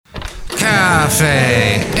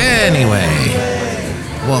Café Anyway.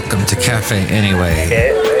 Welcome to Café Anyway.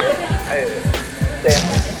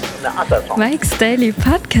 Mike's Daily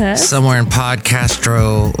Podcast. Somewhere in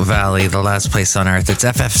Podcastro Valley, the last place on earth. It's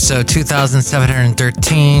episode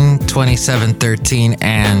 2713, 2713,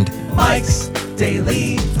 and Mike's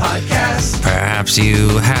Daily Podcast. Perhaps you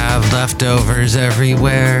have leftovers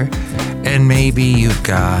everywhere, and maybe you've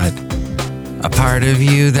got a part of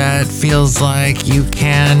you that feels like you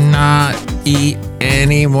cannot eat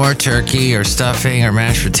any more turkey or stuffing or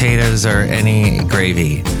mashed potatoes or any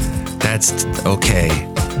gravy. That's okay.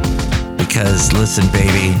 Because listen,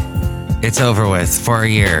 baby, it's over with for a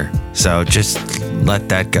year. So just let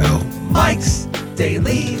that go. Mike's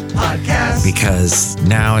Daily Podcast. Because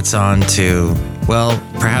now it's on to, well,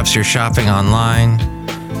 perhaps you're shopping online,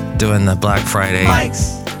 doing the Black Friday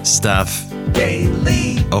Mike's stuff.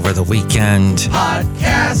 Daily Over the weekend.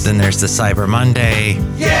 Podcast. Then there's the Cyber Monday.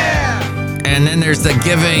 Yeah. And then there's the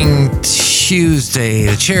Giving Tuesday,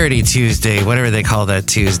 the Charity Tuesday, whatever they call that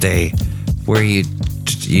Tuesday, where you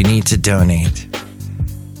need to donate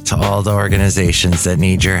to all the organizations that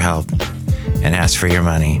need your help and ask for your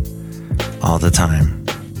money all the time.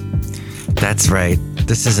 That's right.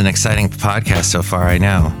 This is an exciting podcast so far, I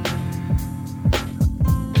know.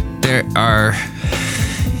 There are...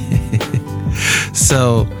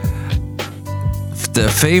 So, the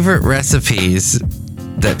favorite recipes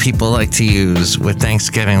that people like to use with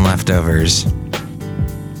Thanksgiving leftovers.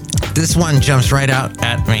 This one jumps right out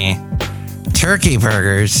at me. Turkey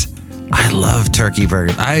burgers. I love turkey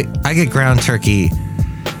burgers. I get ground turkey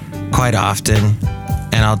quite often.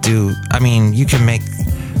 And you can make,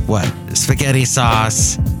 spaghetti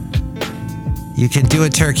sauce. You can do a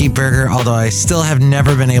turkey burger, although I still have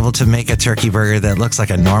never been able to make a turkey burger that looks like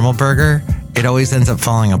a normal burger. It always ends up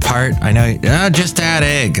falling apart. I know, just add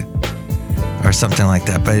egg or something like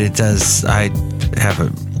that, but it does. I have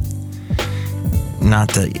not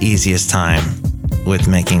the easiest time with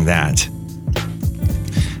making that.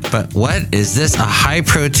 But what is this? A high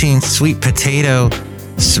protein sweet potato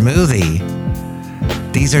smoothie.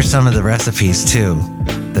 These are some of the recipes too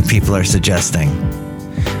that people are suggesting.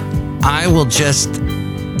 I will just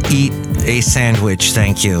eat a sandwich,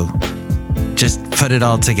 thank you. Just put it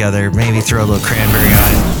all together, maybe throw a little cranberry on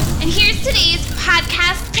it. And here's today's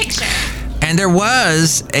podcast picture. And there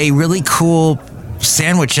was a really cool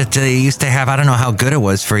sandwich that they used to have. I don't know how good it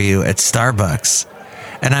was for you at Starbucks.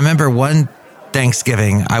 And I remember one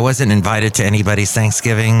Thanksgiving, I wasn't invited to anybody's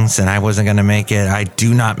Thanksgivings and I wasn't going to make it. I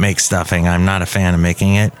do not make stuffing. I'm not a fan of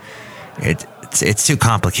making it. It's too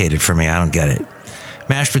complicated for me. I don't get it.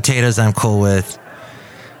 Mashed potatoes I'm cool with.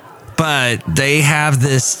 But they have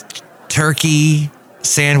this turkey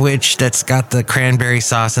sandwich that's got the cranberry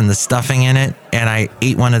sauce and the stuffing in it. And I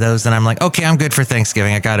ate one of those and I'm like, okay, I'm good for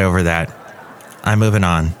Thanksgiving. I got over that. I'm moving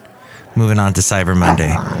on. Moving on to Cyber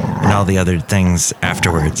Monday and all the other things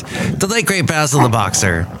afterwards. The late, great Basil the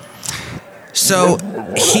Boxer. So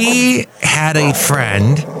he had a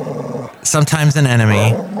friend, sometimes an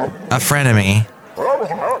enemy, a frenemy.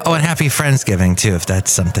 Oh, and happy Friendsgiving, too, if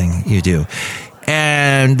that's something you do.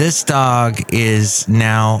 And this dog is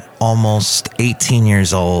now almost 18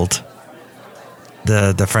 years old.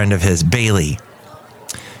 The friend of his, Bailey.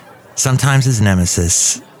 Sometimes his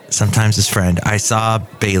nemesis, sometimes his friend. I saw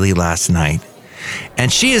Bailey last night.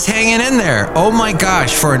 And she is hanging in there. Oh my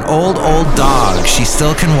gosh, for an old dog. She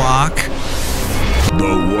still can walk.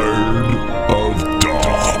 The word of dog.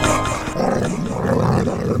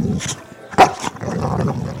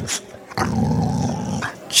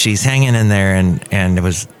 She's hanging in there, and it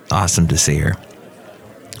was awesome to see her.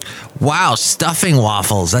 Wow, stuffing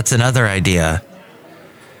waffles. That's another idea.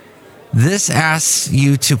 This asks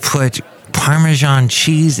you to put Parmesan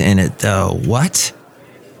cheese in it, though. What?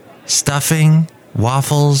 Stuffing,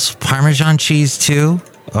 waffles, Parmesan cheese, too?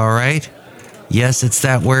 All right. Yes, it's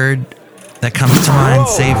that word that comes to mind,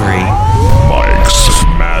 savory. Mike's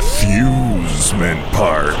Matthewsman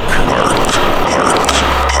Park.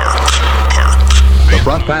 The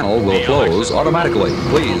front panel will close automatically.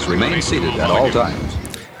 Please remain seated at all times.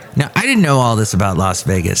 Now, I didn't know all this about Las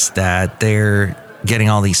Vegas, that they're getting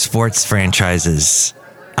all these sports franchises.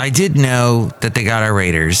 I did know that they got our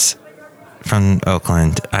Raiders from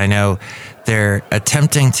Oakland. I know they're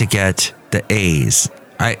attempting to get the A's.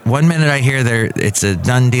 One minute I hear it's a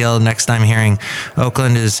done deal. Next I'm hearing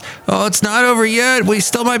Oakland is, it's not over yet. We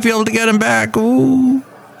still might be able to get them back. Ooh.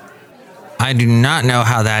 I do not know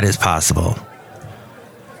how that is possible.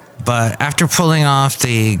 But after pulling off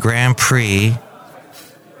the Grand Prix,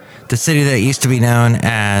 the city that used to be known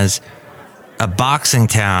as a boxing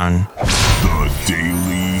town. The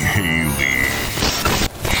Daily Haley.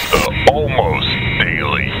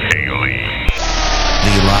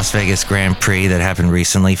 Las Vegas Grand Prix that happened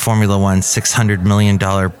recently, Formula One's $600 million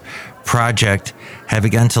project had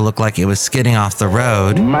begun to look like it was skidding off the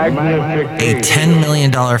road. A $10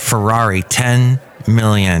 million Ferrari, $10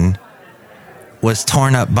 million, was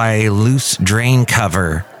torn up by a loose drain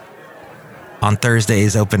cover on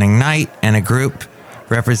Thursday's opening night, and a group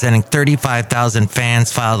representing 35,000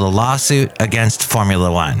 fans filed a lawsuit against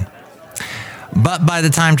Formula One. But by the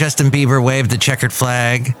time Justin Bieber waved the checkered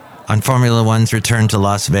flag on Formula One's return to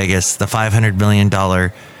Las Vegas, the $500 million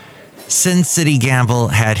Sin City gamble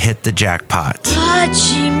had hit the jackpot.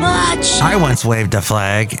 I once waved a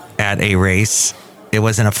flag at a race. It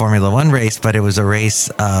wasn't a Formula One race, but it was a race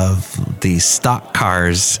of the stock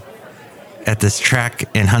cars at this track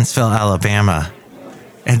in Huntsville, Alabama.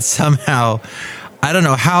 And somehow, I don't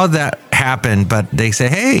know how that happened, but they say,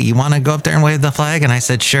 hey, you want to go up there and wave the flag? And I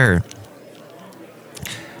said, sure.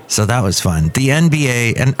 So that was fun. The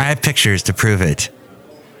NBA, and I have pictures to prove it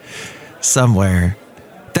somewhere.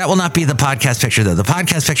 That will not be the podcast picture, though. The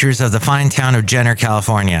podcast picture is of the fine town of Jenner,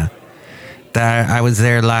 California. That I was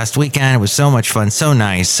there last weekend. It was so much fun, so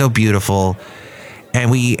nice, so beautiful.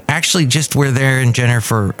 And we actually just were there in Jenner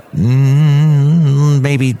for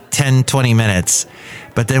maybe 10, 20 minutes.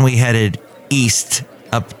 But then we headed east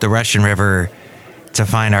up the Russian River to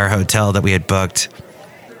find our hotel that we had booked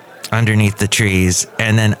underneath the trees.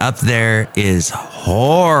 And then up there is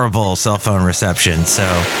horrible cell phone reception. So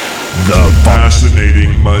the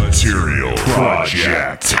Fascinating Material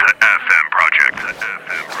Project.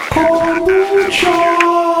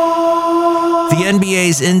 The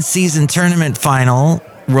NBA's in-season tournament final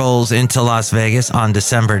rolls into Las Vegas on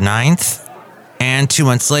December 9th. And 2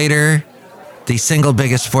 months later, the single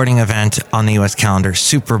biggest sporting event on the U.S. calendar,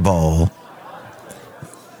 Super Bowl.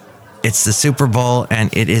 It's the Super Bowl, and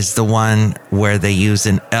it is the one where they use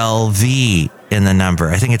an LV in the number.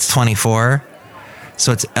 I think it's 24.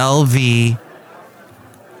 So it's LV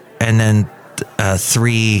and then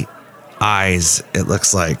 3 I's, it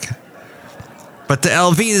looks like. But the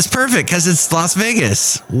LV is perfect because it's Las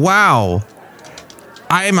Vegas. Wow.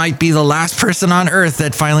 I might be the last person on earth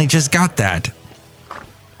that finally just got that.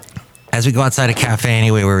 As we go outside a Café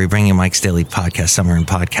anyway, where we bring you Mike's Daily Podcast somewhere in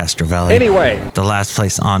Podcaster Valley. Anyway. The last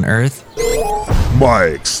place on earth.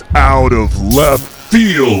 Mike's Out of Left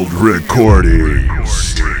Field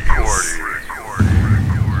Recordings.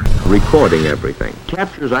 Recording everything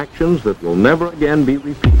captures actions that will never again be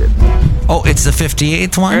repeated. Oh, it's the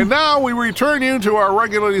 58th one? And now we return you to our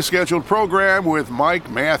regularly scheduled program with Mike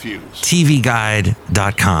Matthews.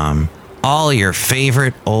 TVGuide.com. All your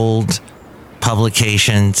favorite old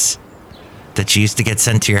publications that you used to get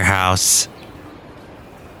sent to your house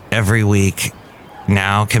every week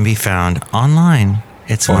now can be found online.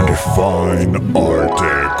 It's wonderful. Fine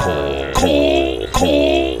article.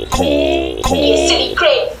 You silly,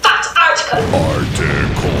 great, fat article.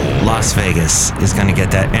 Las Vegas is going to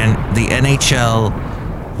get that. And the NHL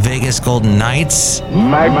Vegas Golden Knights,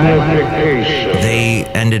 Magnification. they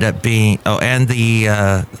ended up being, and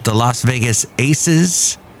the Las Vegas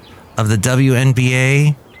Aces of the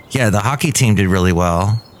WNBA. Yeah, the hockey team did really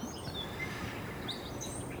well.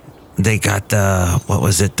 They got the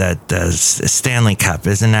Stanley Cup.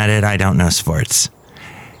 Isn't that it? I don't know sports.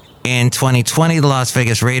 In 2020, the Las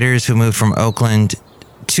Vegas Raiders, who moved from Oakland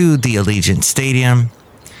to the Allegiant Stadium,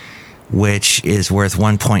 which is worth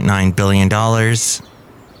 $1.9 billion,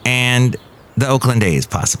 and the Oakland A's,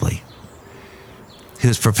 possibly,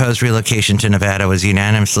 whose proposed relocation to Nevada was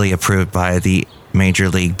unanimously approved by the Major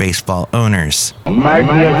League Baseball owners.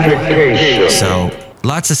 Magnification. So,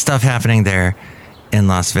 lots of stuff happening there in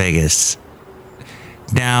Las Vegas.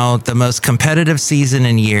 Now, the most competitive season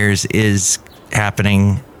in years is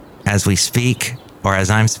happening as we speak, or as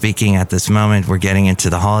I'm speaking at this moment. We're getting into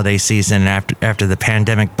the holiday season, and after the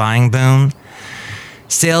pandemic buying boom,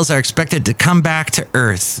 sales are expected to come back to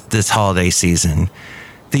earth this holiday season.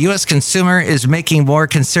 The U.S. consumer is making more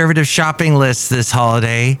conservative shopping lists this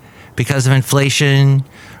holiday because of inflation,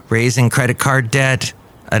 raising credit card debt,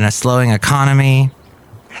 and a slowing economy.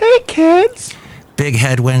 Hey, kids. Big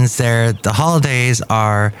headwinds there. The holidays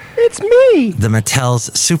are... It's me. The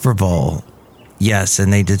Mattel's Super Bowl. Yes,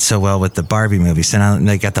 and they did so well with the Barbie movie. So now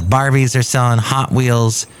they got the Barbies they're selling, Hot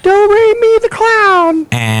Wheels. Do-re-mi the clown.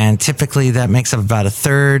 And typically that makes up about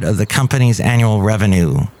 1/3 of the company's annual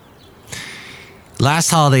revenue. Last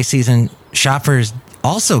holiday season, shoppers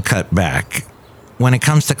also cut back. When it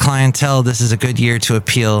comes to clientele, this is a good year to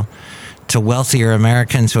appeal to wealthier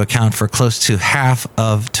Americans who account for close to half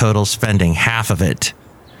of total spending, half of it.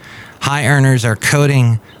 High earners are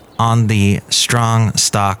coating on the strong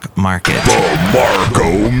stock market. The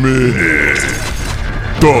Marco Minute.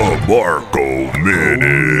 The Marco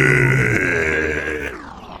Minute.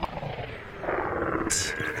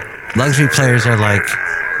 Luxury players are like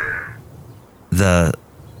the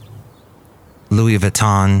Louis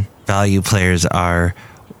Vuitton. Value players are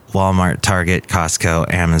Walmart, Target,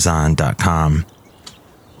 Costco, Amazon.com.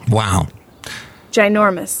 Wow.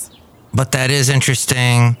 Ginormous. But that is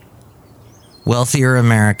interesting. Wealthier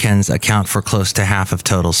Americans account for close to half of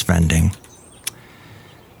total spending.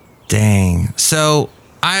 Dang. So,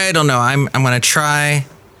 I don't know. I'm going to try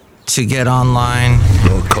to get online.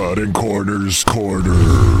 The Cutting Corners Corner.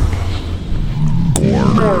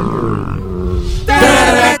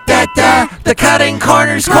 The Cutting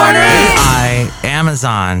Corners Corner.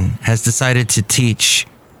 Amazon has decided to teach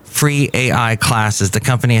free AI classes. The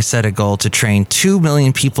company has set a goal to train 2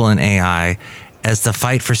 million people in AI as the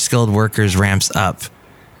fight for skilled workers ramps up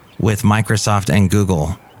with Microsoft and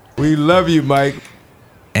Google. We love you, Mike.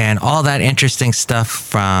 And all that interesting stuff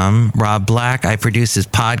from Rob Black. I produce his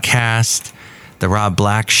podcast, The Rob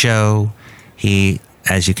Black Show. He,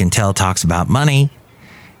 as you can tell, talks about money.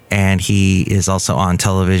 And he is also on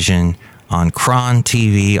television on Cron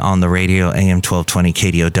TV, on the radio, AM 1220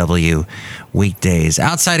 KDOW, weekdays.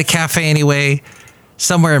 Outside of Café anyway,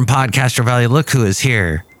 somewhere in Podcaster Valley, look who is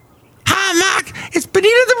here. Hi, Mark. It's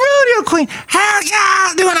Benita the Rodeo Queen. How's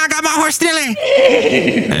y'all doing? I got my horse Nelly.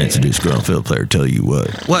 And it's a Disgruntled Fiddle Player. Tell you what.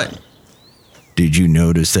 What? Did you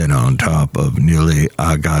notice that on top of Nelly,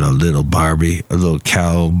 I got a little Barbie, a little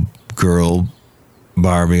cowgirl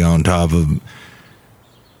Barbie on top of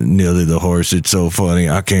Nelly the horse? It's so funny.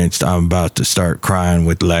 I can't stop. I'm about to start crying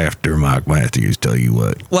with laughter, Mike Matthews. Tell you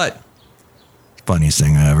what. What? Funniest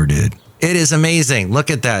thing I ever did. It is amazing. Look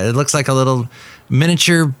at that. It looks like a little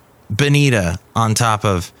miniature Benita on top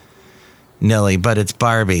of Nelly, but it's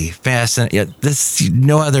Barbie. Fascinating. This,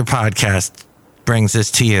 no other podcast brings this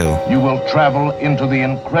to you. You will travel into the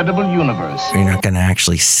incredible universe. You're not going to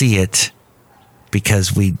actually see it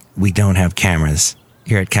because we don't have cameras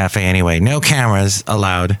here at Café anyway. No cameras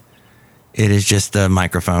allowed. It is just the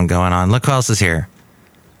microphone going on. Look who else is here.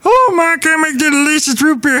 Oh, my, can make the delicious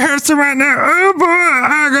root beer hairstyle right now. Oh, boy,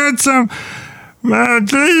 I got some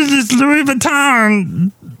delicious Louis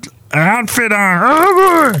Vuitton outfit on.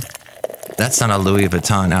 Oh, boy. That's not a Louis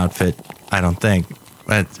Vuitton outfit, I don't think.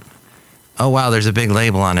 But, oh, wow, there's a big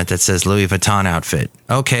label on it that says Louis Vuitton outfit.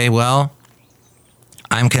 Okay, well,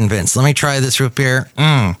 I'm convinced. Let me try this root beer.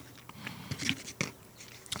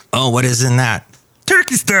 Oh, what is in that?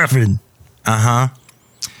 Turkey stuffing. Uh-huh.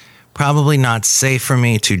 Probably not safe for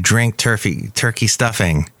me to drink turkey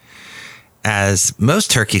stuffing. As most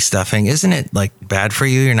turkey stuffing, isn't it like bad for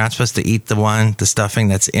you? You're not supposed to eat the stuffing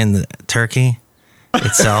that's in the turkey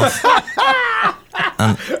itself.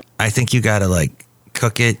 I think you got to like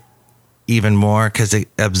cook it even more because it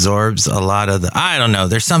absorbs a lot of the, I don't know.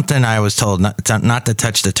 There's something I was told not to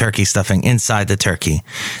touch the turkey stuffing inside the turkey.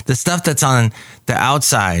 The stuff that's on the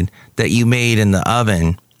outside that you made in the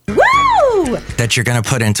oven. Woo! That you're going to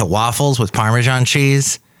put into waffles with Parmesan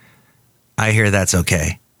cheese. I hear that's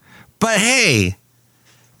okay. But hey,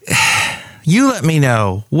 you let me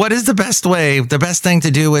know. What is the best thing to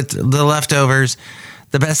do with the leftovers,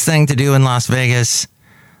 the best thing to do in Las Vegas,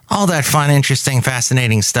 all that fun, interesting,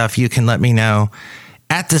 fascinating stuff. You can let me know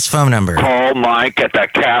at this phone number. Call Mike at the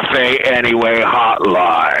Cafe Anyway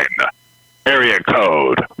hotline. Area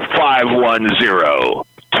code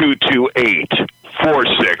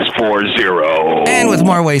 510-228-4640. And with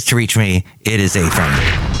more ways to reach me, it is a phone.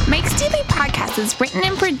 Mike's Daily Podcast is written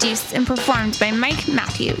and produced and performed by Mike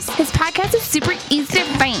Matthews. His podcast is super easy to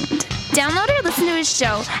find. Download or listen to his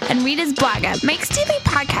show and read his blog at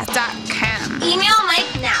mikesdailypodcast.com. Email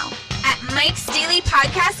Mike now at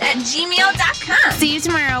mikesdailypodcast@gmail.com. See you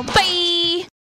tomorrow. Bye.